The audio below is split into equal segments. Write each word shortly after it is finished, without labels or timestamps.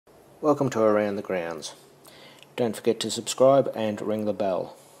Welcome to Around the Grounds. Don't forget to subscribe and ring the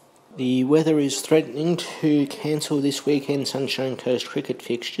bell. The weather is threatening to cancel this weekend's Sunshine Coast cricket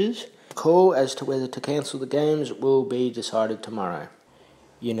fixtures. The call as to whether to cancel the games will be decided tomorrow.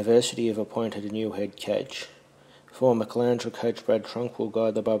 University have appointed a new head coach. Former Caloundra coach Brad Tronc will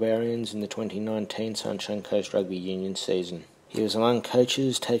guide the Barbarians in the 2019 Sunshine Coast Rugby Union season. He was among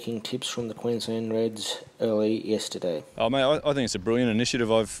coaches taking tips from the Queensland Reds early yesterday. Oh mate, I think it's a brilliant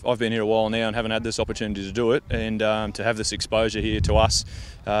initiative. I've been here a while now and haven't had this opportunity to do it, and to have this exposure here to us,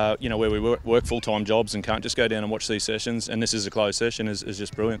 where we work full-time jobs and can't just go down and watch these sessions, and this is a closed session, is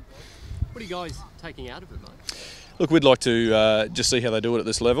just brilliant. What are you guys taking out of it, mate? Look, we'd like to just see how they do it at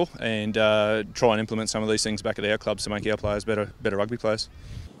this level and try and implement some of these things back at our clubs to make our players better rugby players.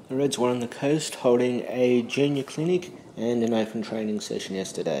 The Reds were on the coast holding a junior clinic and an open training session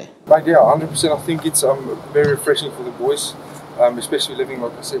yesterday. Mate, yeah, 100%. I think it's very refreshing for the boys, especially living,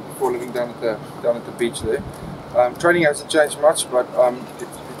 like I said before, living down at the beach there. Training hasn't changed much, but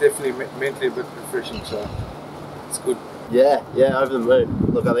it's definitely mentally a bit refreshing, so it's good. Yeah, over the moon.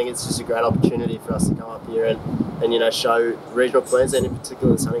 Look, I think it's just a great opportunity for us to come up here and show regional Queensland, in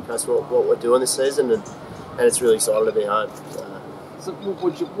particular the Sunny Coast, what we're doing this season, and it's really exciting to be home. So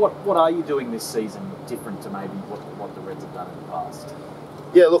what are you doing this season different to maybe what the Reds have done in the past?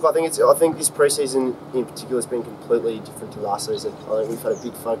 Yeah, look, I think this pre-season in particular has been completely different to last season. I think we've had a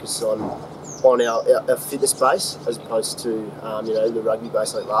big focus on our fitness base as opposed to the rugby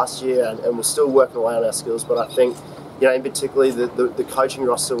base like last year, and we're still working away on our skills. But I think in particular the coaching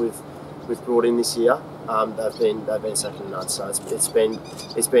roster we've brought in this year, they've been second to none. So it's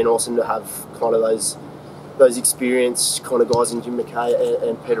been awesome to have kind of those experienced kind of guys in Jim McKay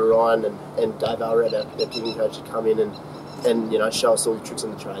and Peter Ryan and Dave Alred, our kicking coach, to come in and show us all the tricks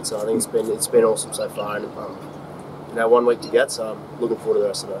on the trade. So I think it's been awesome so far, and 1 week to get. So I'm looking forward to the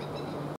rest of it.